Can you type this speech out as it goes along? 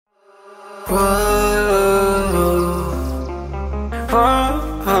Whoa,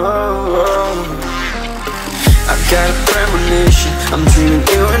 whoa, whoa. I got a premonition, I'm dreaming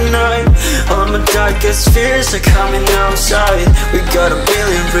you and I. All my darkest fears are coming outside. We got a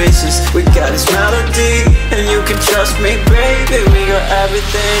billion races, we got this melody, and you can trust me, baby, we got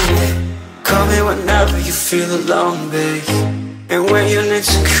everything. Call me whenever you feel alone, babe, and when you need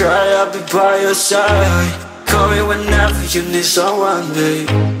to cry, I'll be by your side. Call me whenever you need someone, babe,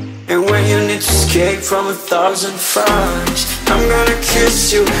 and when you need to escape from 1,000 fires. I'm gonna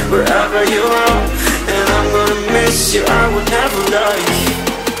kiss you wherever you are, and I'm gonna miss you, I will never lie.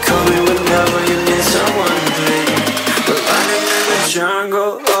 Call me whenever you need someone, babe. We're running in the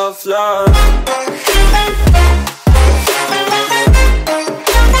jungle of love.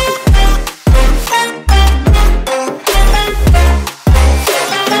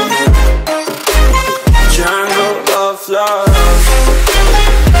 Jungle of love.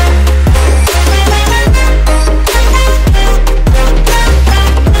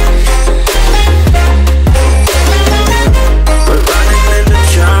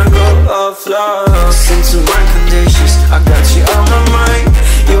 Listen to my conditions, I got you on my mind.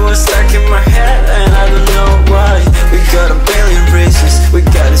 You were stuck in my head and I don't know why. We got a billion races, we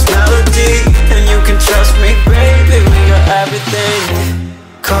got this melody, and you can trust me, baby, we got everything.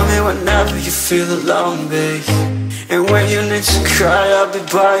 Call me whenever you feel alone, babe, and when you need to cry, I'll be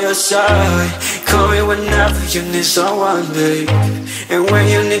by your side. Call me whenever you need someone, babe, and when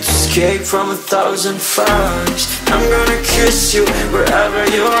you need to escape from 1,000 fires. I'm gonna kiss you wherever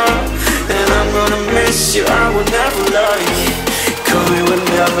you are, and I'm gonna miss you, I will never lie. Call me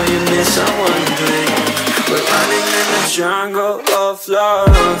whenever you need someone, babe. We're running in the jungle of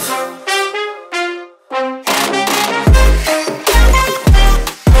love.